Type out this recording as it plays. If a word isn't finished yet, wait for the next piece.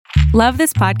Love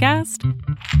this podcast?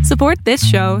 Support this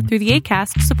show through the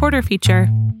Acast supporter feature.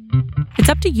 It's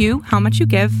up to you how much you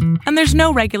give, and there's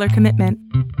no regular commitment.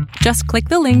 Just click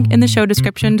the link in the show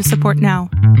description to support now.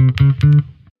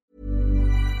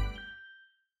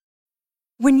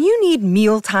 When you need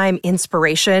mealtime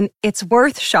inspiration, it's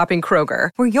worth shopping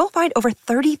Kroger, where you'll find over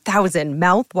 30,000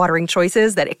 mouth-watering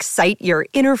choices that excite your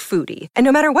inner foodie. And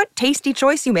no matter what tasty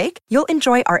choice you make, you'll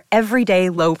enjoy our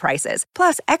everyday low prices,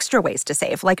 plus extra ways to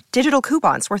save, like digital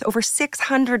coupons worth over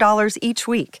 $600 each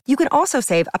week. You can also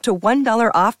save up to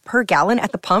 $1 off per gallon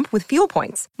at the pump with fuel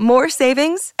points. More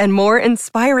savings and more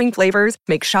inspiring flavors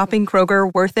make shopping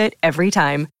Kroger worth it every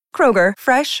time. Kroger,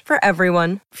 fresh for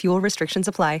everyone. Fuel restrictions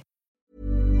apply.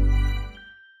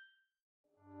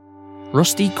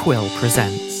 Rusty Quill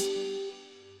presents.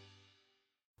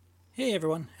 Hey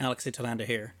everyone, Alex Italander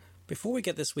here. Before we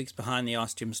get this week's Behind the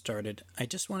Ostium started, I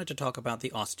just wanted to talk about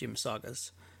the Ostium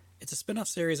sagas. It's a spin-off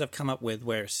series I've come up with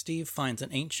where Steve finds an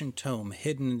ancient tome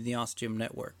hidden in the Ostium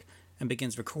network and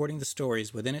begins recording the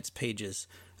stories within its pages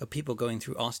of people going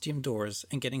through Ostium doors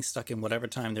and getting stuck in whatever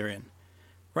time they're in.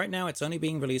 Right now it's only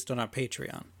being released on our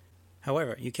Patreon.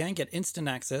 However, you can get instant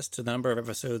access to the number of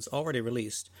episodes already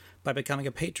released by becoming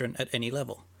a patron at any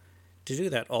level. To do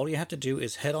that, all you have to do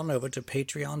is head on over to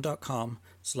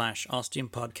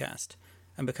patreon.com/ostiumpodcast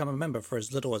and become a member for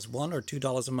as little as $1 or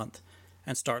 $2 a month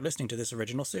and start listening to this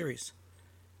original series.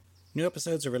 New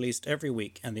episodes are released every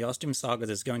week, and the Ostium Saga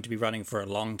is going to be running for a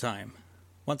long time.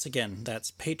 Once again,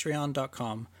 that's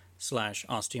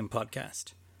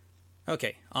patreon.com/ostiumpodcast.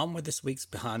 Okay, on with this week's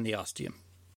Behind the Ostium.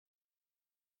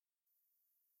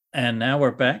 And now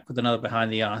we're back with another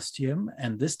Behind the Ostium,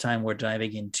 and this time we're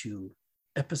diving into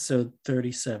episode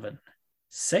 37.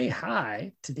 Say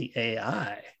hi to the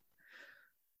AI.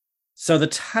 So the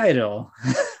title,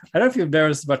 I don't know if you've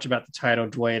noticed much about the title,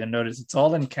 Dwayne, and notice it's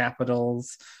all in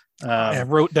capitals. I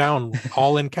wrote down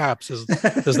all in caps.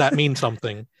 Does that mean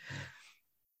something?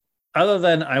 Other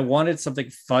than I wanted something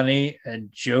funny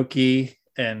and jokey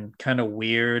and kind of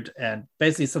weird and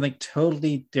basically something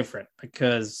totally different,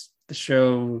 because the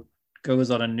show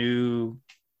goes on a new,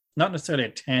 not necessarily a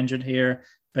tangent here,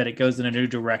 but it goes in a new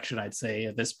direction, I'd say,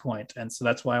 at this point. And so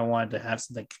that's why I wanted to have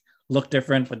something look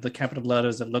different with the capital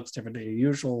letters. It looks different to your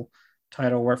usual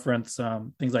title reference,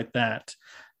 things like that.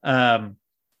 And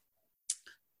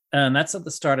that's at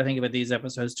the start, I think, about these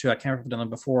episodes too. I can't remember if I've done them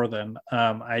before them.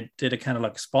 I did a kind of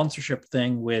like sponsorship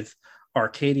thing with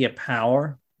Arcadia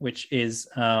Power, which is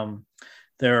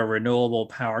they're a renewable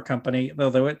power company, though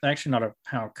they're actually not a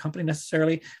power company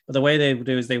necessarily, but the way they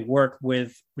do is they work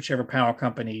with whichever power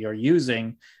company you're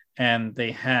using, and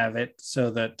they have it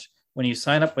so that when you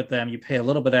sign up with them, you pay a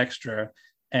little bit extra,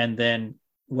 and then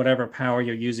whatever power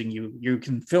you're using, you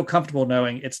can feel comfortable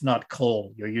knowing it's not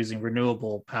coal. You're using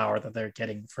renewable power that they're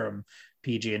getting from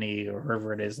PG&E or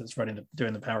whoever it is that's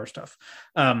doing the power stuff.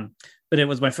 But it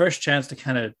was my first chance to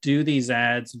kind of do these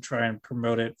ads and try and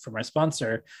promote it for my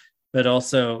sponsor, but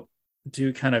also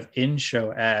do kind of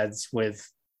in-show ads with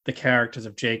the characters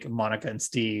of Jake, Monica, and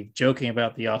Steve joking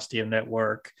about the Ostium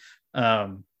network,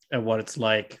 and what it's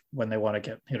like when they want to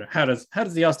get, how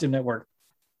does the Ostium network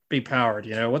be powered?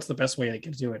 What's the best way they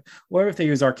can do it? Or if they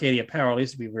use Arcadia Power, at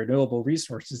least it'd be renewable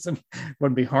resources and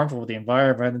wouldn't be harmful with the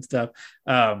environment and stuff.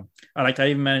 I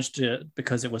even managed to,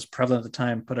 because it was prevalent at the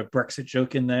time, put a Brexit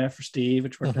joke in there for Steve,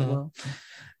 which worked out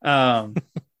well.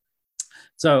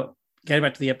 So getting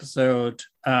back to the episode,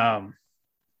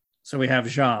 so we have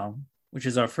Jean, which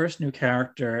is our first new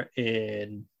character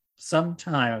in some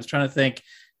time. I was trying to think.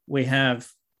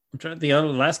 The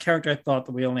last character I thought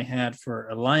that we only had for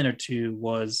a line or two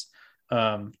was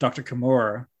Dr.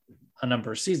 Kimura a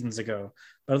number of seasons ago.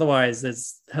 But otherwise, there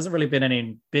hasn't really been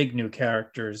any big new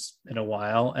characters in a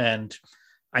while. And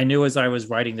I knew as I was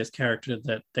writing this character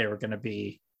that they were going to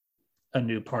be a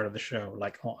new part of the show,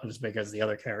 like as big as the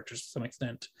other characters to some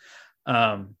extent.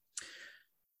 And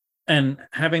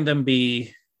having them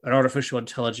be an artificial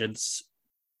intelligence,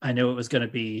 I knew it was going to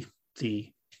be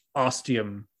the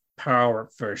Ostium power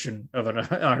version of an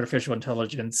artificial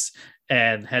intelligence,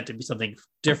 and had to be something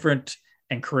different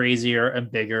and crazier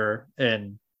and bigger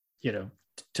and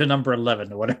to number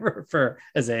 11 or whatever for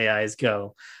as AIs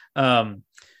go. But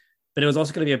it was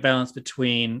also going to be a balance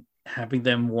between having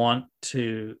them want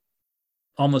to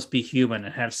almost be human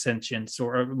and have sentience,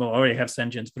 or already have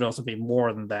sentience, but also be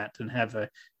more than that and have a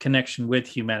connection with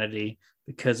humanity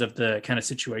because of the kind of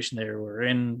situation they were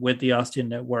in with the Ostium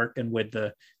network and with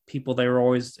the people they were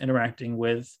always interacting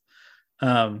with.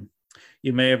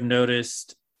 You may have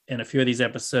noticed in a few of these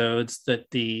episodes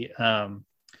that the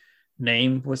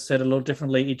name was said a little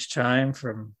differently each time,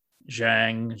 from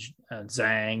Zhang,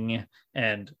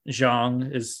 and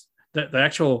Zhang is the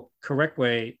actual correct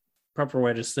way, proper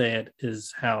way to say it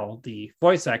is how the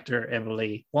voice actor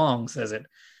Emily Wong says it,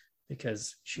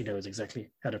 because she knows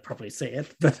exactly how to properly say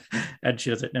it, but and she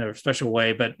does it in a special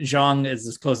way. But Zhang is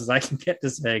as close as I can get to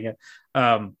saying it.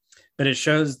 But it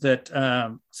shows that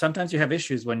sometimes you have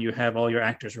issues when you have all your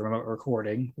actors remote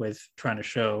recording with trying to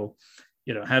show,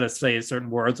 how to say certain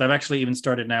words. I've actually even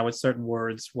started now with certain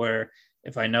words where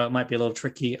if I know it might be a little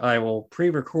tricky, I will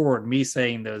pre-record me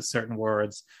saying those certain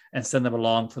words and send them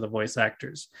along for the voice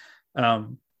actors.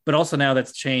 But also now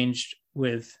that's changed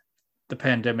with the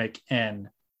pandemic and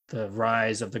the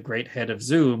rise of the great head of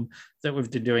Zoom, that we've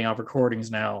been doing our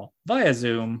recordings now via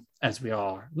Zoom, as we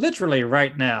are literally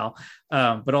right now,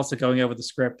 but also going over the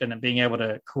script and being able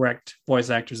to correct voice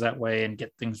actors that way and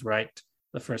get things right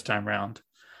the first time round.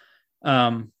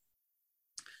 Again,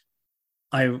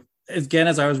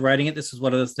 as I was writing it, this is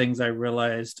one of those things I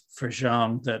realized for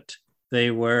Zhang, that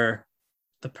they were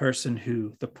the person,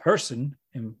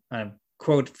 and I'm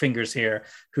quote fingers here,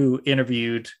 who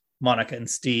interviewed Monica and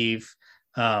Steve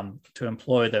to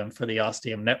employ them for the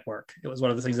Ostium network. It was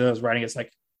one of the things that I was writing. It's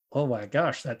like, oh my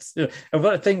gosh, that's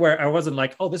a thing where I wasn't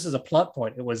like, oh, this is a plot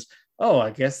point. It was, oh,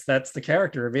 I guess that's the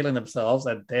character revealing themselves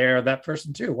and they're that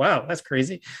person too. Wow, that's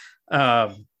crazy.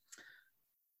 And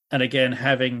again,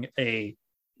 having a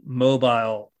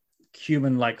mobile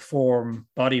human-like form,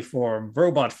 body form,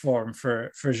 robot form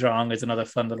for Zhang is another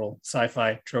fun little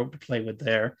sci-fi trope to play with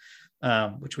there,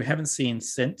 which we haven't seen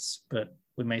since, but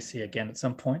we may see again at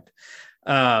some point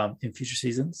in future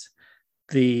seasons.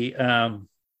 The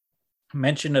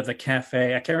mention of the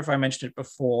cafe, I can't remember if I mentioned it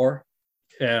before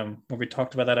when we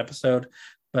talked about that episode,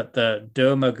 but the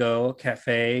Domago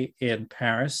Cafe in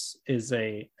Paris is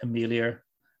a Amelia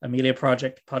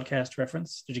Project podcast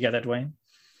reference. Did you get that, Dwayne?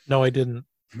 No, I didn't.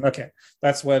 Okay,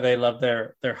 that's where they love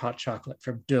their hot chocolate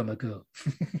from Domago.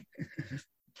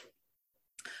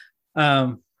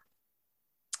 I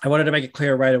wanted to make it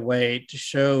clear right away to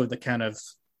show the kind of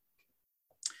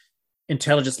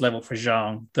intelligence level for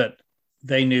Zhang, that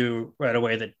they knew right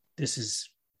away that this is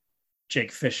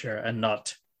Jake Fisher and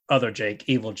not other Jake,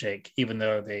 evil Jake, even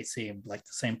though they seemed like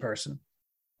the same person.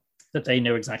 That they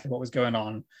knew exactly what was going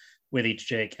on with each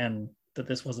Jake, and that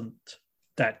this wasn't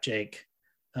that Jake,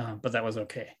 but that was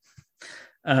okay.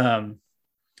 And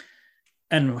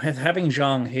with having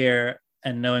Zhang here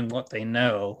and knowing what they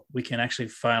know, we can actually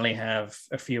finally have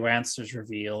a few answers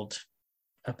revealed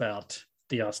about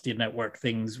the Ostium network,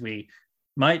 things we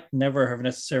might never have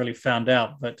necessarily found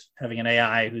out, but having an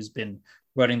AI who's been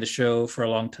running the show for a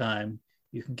long time,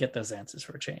 you can get those answers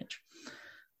for a change.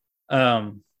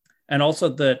 And also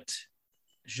that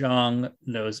Zhang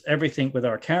knows everything with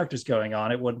our characters going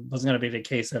on. It wasn't going to be the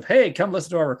case of, hey, come listen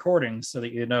to our recordings so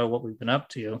that you know what we've been up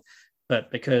to.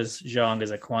 But because Zhang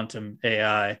is a quantum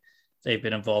AI, they've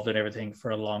been involved in everything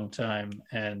for a long time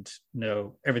and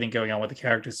know everything going on with the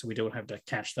characters, so we don't have to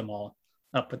catch them all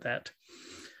up with that.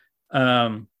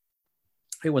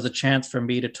 It was a chance for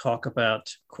me to talk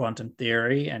about quantum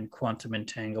theory and quantum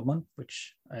entanglement,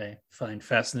 which I find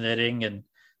fascinating and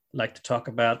like to talk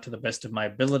about to the best of my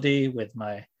ability with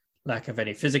my lack of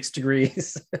any physics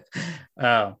degrees.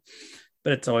 But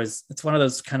it's one of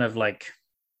those kind of like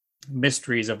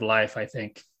mysteries of life, I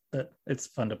think, that it's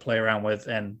fun to play around with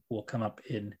and will come up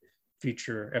in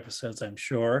future episodes, I'm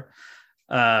sure.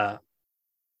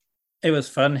 It was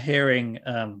fun hearing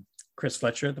Chris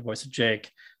Fletcher, the voice of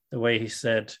Jake, the way he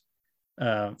said,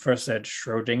 first said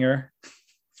Schrodinger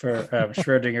for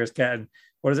Schrodinger's cat. And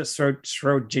what is it?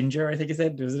 Schrodinger, I think he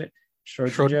said, isn't it?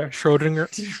 Schrodinger.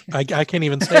 I can't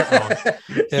even say it wrong.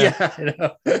 Yeah, I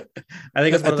know. I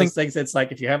think it's one of those things. It's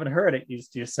like if you haven't heard it, you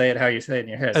just say it how you say it in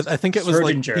your head. I think it was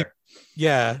Schrodinger.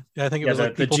 I think it was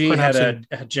like the G had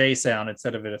a J sound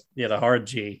instead of the hard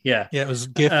G. Yeah, it was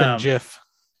GIF and GIF.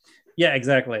 Yeah,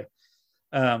 exactly.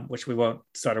 Which we won't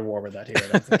start a war with that here, I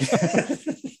don't think.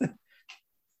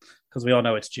 Because we all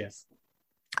know it's GIF.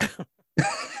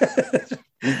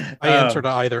 I answered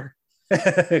either.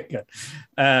 Good.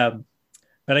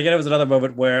 But again, it was another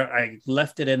moment where I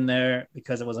left it in there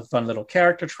because it was a fun little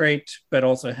character trait, but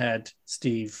also had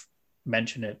Steve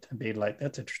mention it and be like,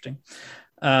 that's interesting.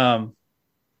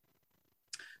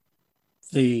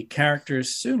 The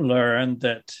characters soon learn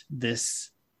that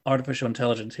this artificial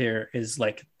intelligence here is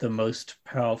like the most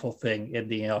powerful thing in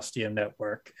the Ostium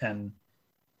network and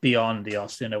beyond the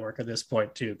Ostium network at this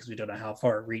point too, because we don't know how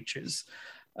far it reaches.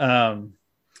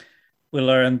 We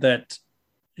learned that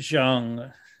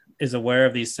Zhang is aware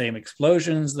of these same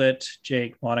explosions that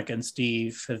Jake, Monica, and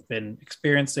Steve have been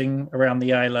experiencing around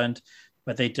the island,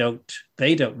 but they don't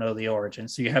know the origin.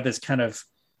 So you have this kind of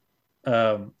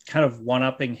kind of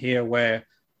one-upping here where,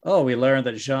 oh, we learned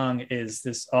that Zhang is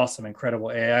this awesome,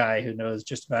 incredible AI who knows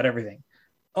just about everything.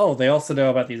 Oh, they also know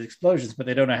about these explosions, but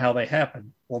they don't know how they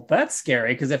happen. Well, that's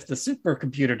scary, because if the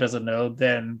supercomputer doesn't know,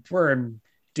 then we're in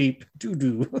deep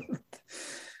doo-doo.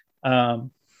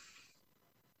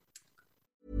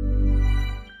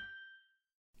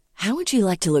 How would you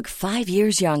like to look 5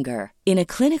 years younger? In a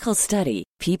clinical study,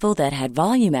 people that had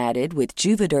volume added with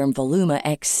Juvederm Voluma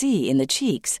XC in the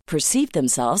cheeks perceived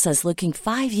themselves as looking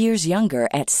 5 years younger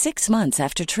at 6 months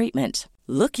after treatment.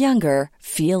 Look younger,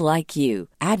 feel like you.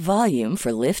 Add volume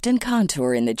for lift and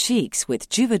contour in the cheeks with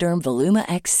Juvederm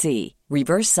Voluma XC.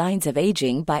 Reverse signs of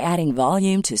aging by adding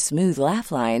volume to smooth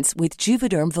laugh lines with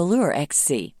Juvederm Volure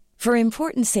XC. For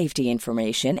important safety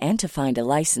information and to find a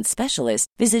licensed specialist,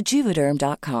 visit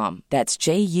Juvederm.com. That's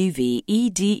JUVEDERM.com.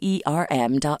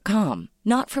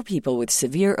 Not for people with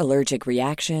severe allergic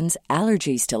reactions,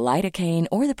 allergies to lidocaine,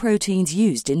 or the proteins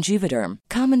used in Juvederm.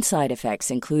 Common side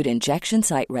effects include injection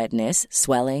site redness,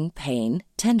 swelling, pain,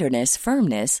 tenderness,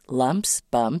 firmness, lumps,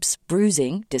 bumps,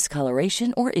 bruising,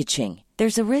 discoloration, or itching.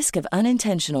 There's a risk of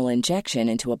unintentional injection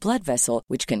into a blood vessel,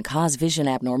 which can cause vision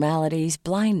abnormalities,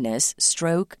 blindness,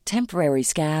 stroke, temporary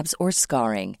scabs, or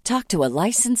scarring. Talk to a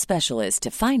licensed specialist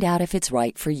to find out if it's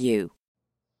right for you.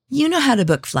 You know how to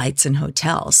book flights and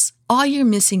hotels. All you're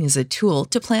missing is a tool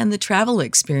to plan the travel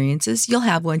experiences you'll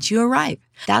have once you arrive.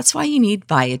 That's why you need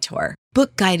Viator.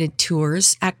 Book guided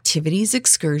tours, activities,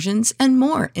 excursions, and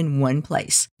more in one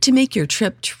place to make your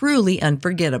trip truly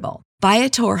unforgettable.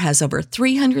 Viator has over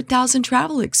 300,000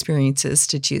 travel experiences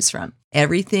to choose from.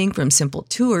 Everything from simple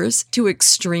tours to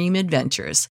extreme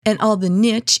adventures and all the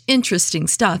niche, interesting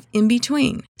stuff in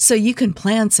between. So you can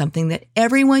plan something that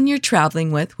everyone you're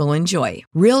traveling with will enjoy.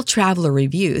 Real traveler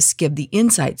reviews give the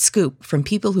inside scoop from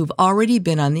people who've already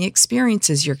been on the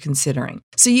experiences you're considering.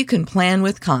 So you can plan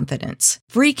with confidence.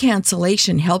 Free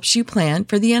cancellation helps you plan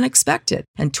for the unexpected.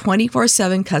 And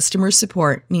 24/7 customer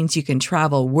support means you can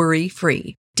travel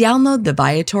worry-free. Download the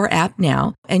Viator app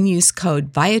now and use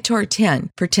code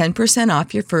Viator10 for 10%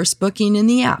 off your first booking in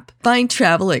the app. Find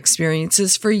travel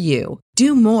experiences for you.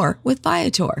 Do more with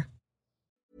Viator.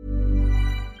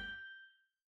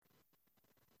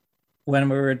 When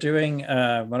we were doing, when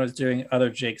I was doing other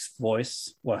Jake's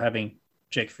voice, well, having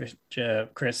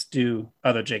Chris do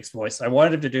other Jake's voice, I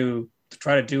wanted him to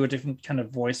try to do a different kind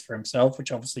of voice for himself,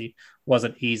 which obviously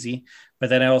wasn't easy. But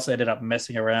then I also ended up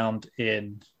messing around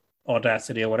in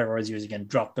Audacity or whatever I was using and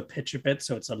dropped the pitch a bit,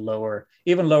 so it's a lower,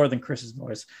 even lower than Chris's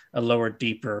voice, a lower,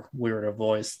 deeper, weirder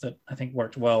voice that I think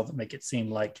worked well to make it seem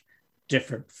like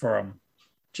different from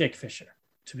Jake Fisher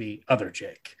to be other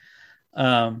Jake.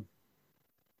 So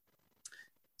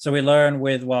we learn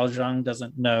while Zhang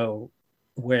doesn't know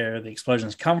where the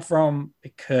explosions come from,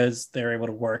 because they're able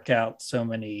to work out so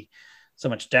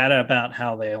much data about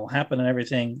how they all happen and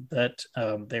everything, that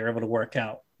they're able to work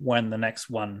out when the next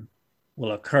one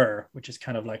will occur, which is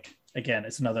kind of like, again,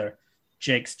 it's another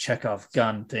Jake's Chekhov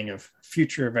gun thing of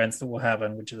future events that will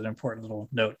happen, which is an important little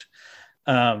note.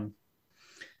 And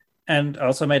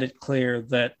also made it clear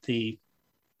that the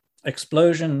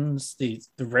explosions, the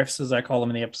riffs, as I call them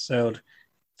in the episode,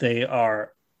 they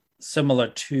are similar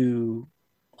to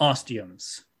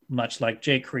Ostiums, much like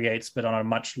Jake creates, but on a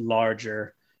much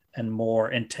larger and more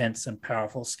intense and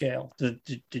powerful scale. Did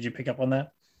you pick up on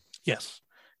that? Yes.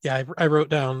 Yeah, I wrote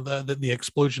down that the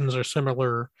explosions are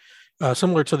similar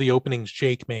to the openings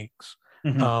Jake makes.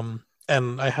 Mm-hmm.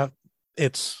 And I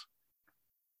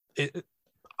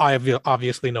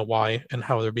obviously know why and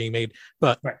how they're being made,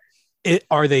 but right.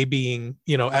 Are they being,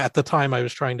 at the time I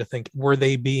was trying to think, were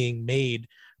they being made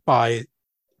by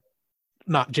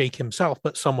not Jake himself,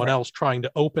 but someone else trying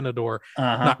to open a door,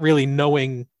 not really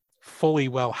knowing fully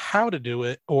well how to do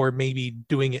it, or maybe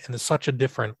doing it in such a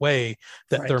different way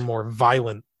that they're more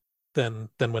violent than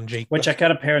when Jake, which I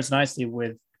kind of pairs nicely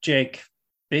with Jake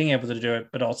being able to do it,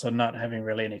 but also not having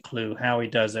really any clue how he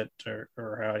does it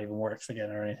or how it even works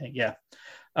again or anything. Yeah.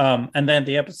 And then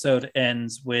the episode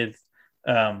ends with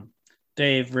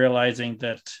Dave realizing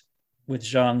that with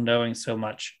Zhang knowing so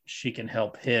much, she can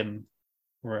help him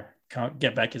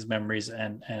get back his memories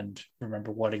and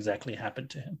remember what exactly happened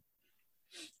to him.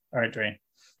 All right, Dwayne,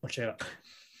 what's it up?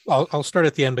 I'll start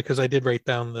at the end, because I did write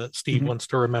down that Steve wants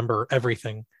to remember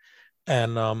everything.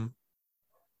 And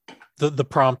the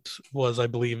prompt was, I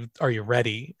believe, "Are you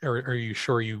ready? Or are you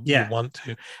sure you want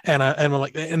to?" And I'm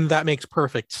like, and that makes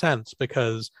perfect sense,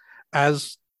 because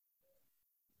as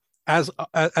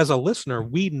a listener,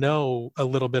 we know a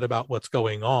little bit about what's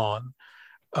going on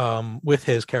with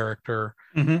his character,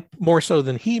 more so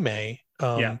than he may.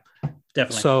 Yeah,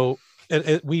 definitely. So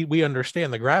we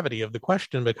understand the gravity of the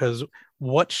question, because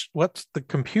what's the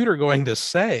computer going to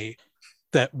say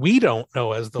that we don't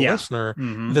know as the listener,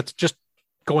 that's just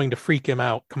going to freak him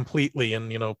out completely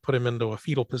and put him into a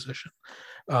fetal position.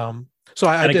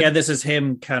 This is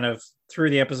him kind of through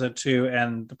the episode 2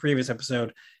 and the previous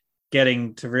episode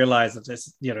getting to realize that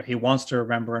this, he wants to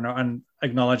remember and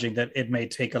acknowledging that it may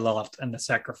take a lot and a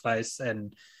sacrifice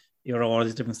and all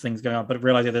these different things going on, but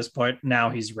realizing at this point now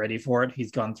he's ready for it.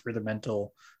 He's gone through the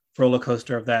mental roller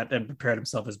coaster of that and prepared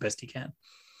himself as best he can.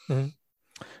 Mm-hmm.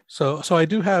 So I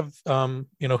do have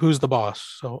who's the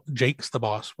boss? So Jake's the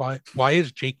boss. Why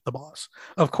is Jake the boss?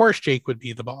 Of course Jake would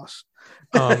be the boss.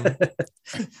 I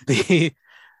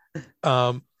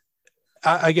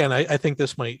think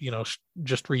this might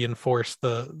just reinforce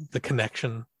the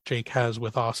connection Jake has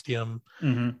with Ostium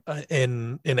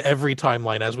in every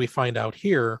timeline, as we find out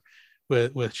here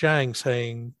with Zhang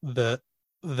saying that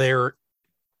they're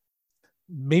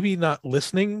maybe not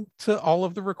listening to all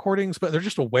of the recordings, but they're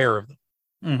just aware of them.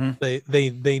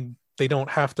 They don't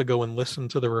have to go and listen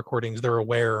to the recordings. They're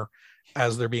aware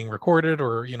as they're being recorded,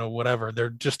 or whatever. They're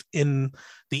just in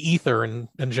the ether, and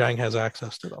Zhang has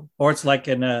access to them. Or it's like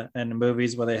in the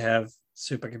movies where they have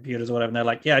supercomputers or whatever, and they're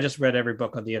like, yeah, I just read every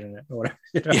book on the internet or whatever.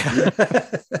 Yeah.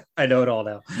 I know it all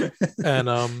now.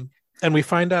 And we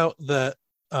find out that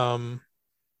I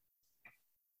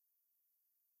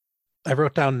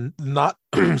wrote down not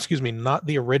not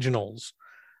the originals.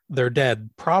 They're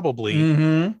dead,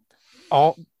 probably.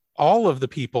 All of the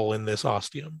people in this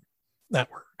Ostium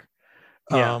network.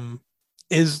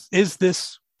 Is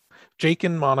this Jake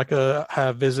and Monica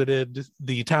have visited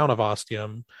the town of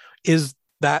Ostium? Is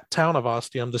that town of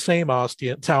Ostium the same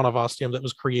town of Ostium that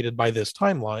was created by this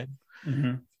timeline?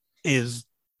 Is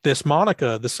this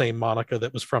Monica the same Monica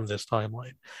that was from this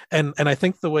timeline? And I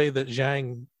think the way that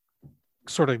Zhang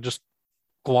sort of just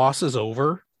glosses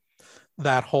over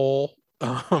that whole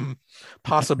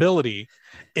possibility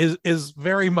is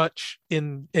very much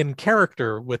in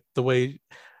character with the way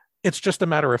it's just a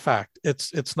matter of fact.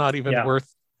 It's not even worth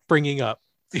bringing up,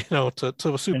 to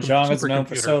a super. And Zhang has known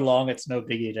for so long, it's no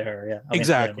biggie to her. Yeah,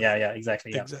 exactly.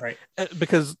 Exactly. Yeah, right.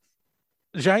 Because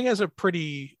Zhang has a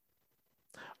pretty,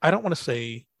 I don't want to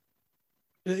say,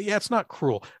 it's not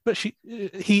cruel, but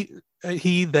they,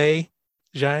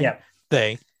 Zhang,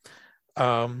 they,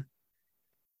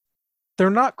 they're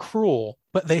not cruel,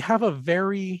 but they have a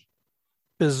very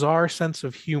bizarre sense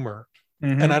of humor.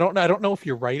 And I don't know if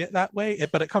you write it that way,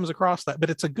 but it comes across that.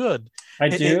 But it's a good.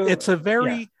 It's a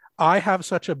very. I have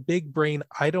such a big brain.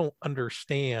 I don't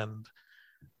understand,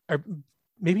 or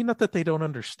maybe not that they don't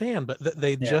understand, but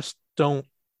they just don't.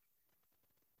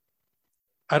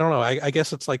 I don't know. I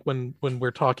guess it's like when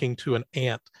we're talking to an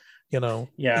ant.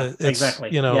 Exactly.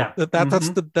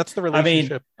 That's the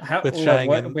relationship with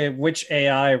Zhang. Which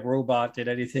AI robot did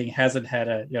anything hasn't had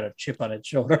a chip on its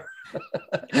shoulder?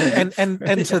 and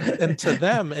to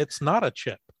them, it's not a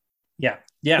chip. Yeah.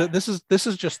 This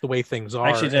is just the way things are.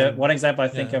 Actually, one example I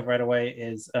think of right away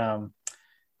is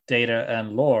Data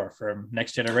and Lore from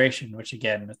Next Generation, which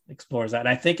again explores that. And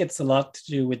I think it's a lot to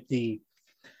do with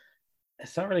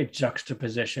it's not really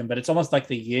juxtaposition, but it's almost like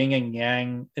the yin and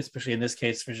yang, especially in this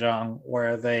case for Zhang,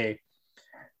 where they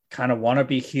kind of want to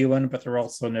be human, but they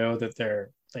also know that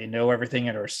they know everything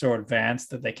and are so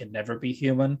advanced that they can never be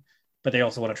human. But they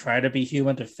also want to try to be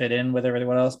human to fit in with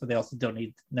everyone else, but they also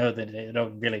know that they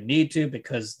don't really need to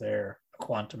because they're a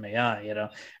quantum AI,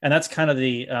 And that's kind of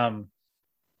the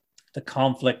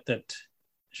conflict that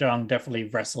Zhang definitely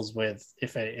wrestles with,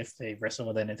 if they wrestle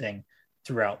with anything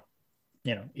throughout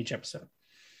each episode.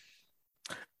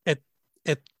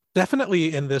 It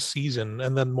definitely in this season,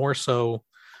 and then more so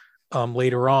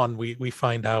later on, we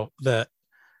find out that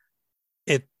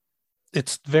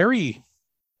it's very,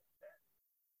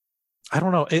 I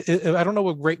don't know, I don't know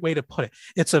a great way to put it.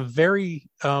 It's a very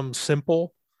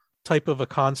simple type of a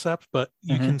concept, but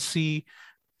you can see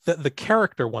that the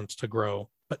character wants to grow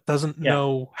but doesn't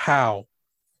know how.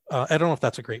 I don't know if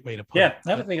that's a great way to put it.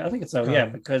 I think it's so.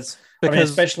 Because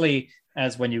especially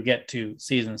as when you get to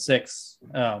season 6,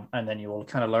 and then you will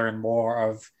kind of learn more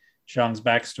of Zhang's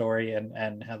backstory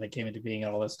and how they came into being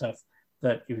and all this stuff,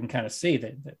 that you can kind of see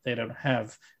that they don't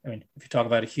have. I mean, if you talk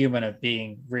about a human of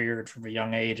being reared from a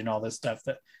young age and all this stuff,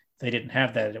 that they didn't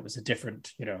have that. It was a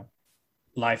different,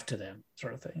 life to them,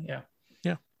 sort of thing. Yeah.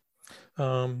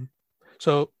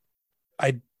 So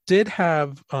I did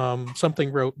have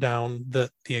something wrote down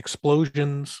that the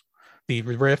explosions, the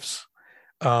riffs,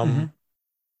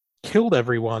 killed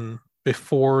everyone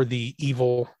before the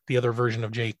other version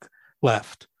of Jake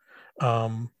left.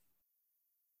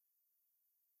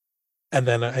 And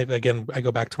then I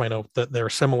go back to my note that they're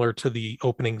similar to the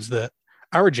openings that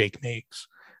our Jake makes.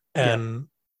 And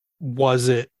was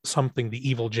it something the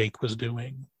evil Jake was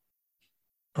doing?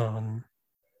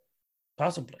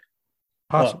 Possibly.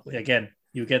 Well, again,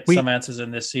 you get some answers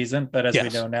in this season, but as we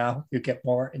know now, you get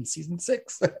more in season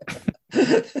 6.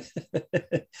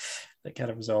 That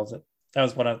kind of resolves it. That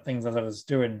was one of the things that I was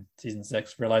doing season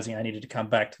 6, realizing I needed to come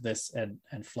back to this and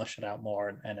flush it out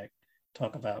more and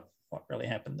talk about what really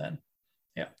happened then.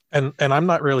 Yeah. And I'm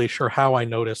not really sure how I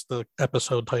noticed the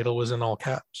episode title was in all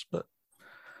caps, but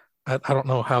I don't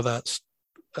know how that's.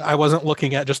 I wasn't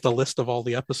looking at just a list of all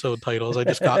the episode titles. I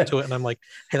just got to it and I'm like,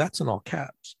 hey, that's in all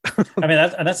caps. I mean,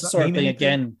 that's the sort of thing,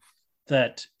 again,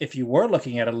 that if you were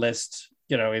looking at a list,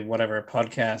 in whatever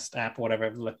podcast app,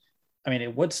 whatever, I mean,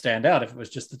 it would stand out if it was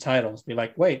just the titles. Be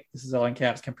like, wait, this is all in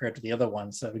caps compared to the other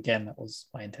ones. So again, that was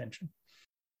my intention.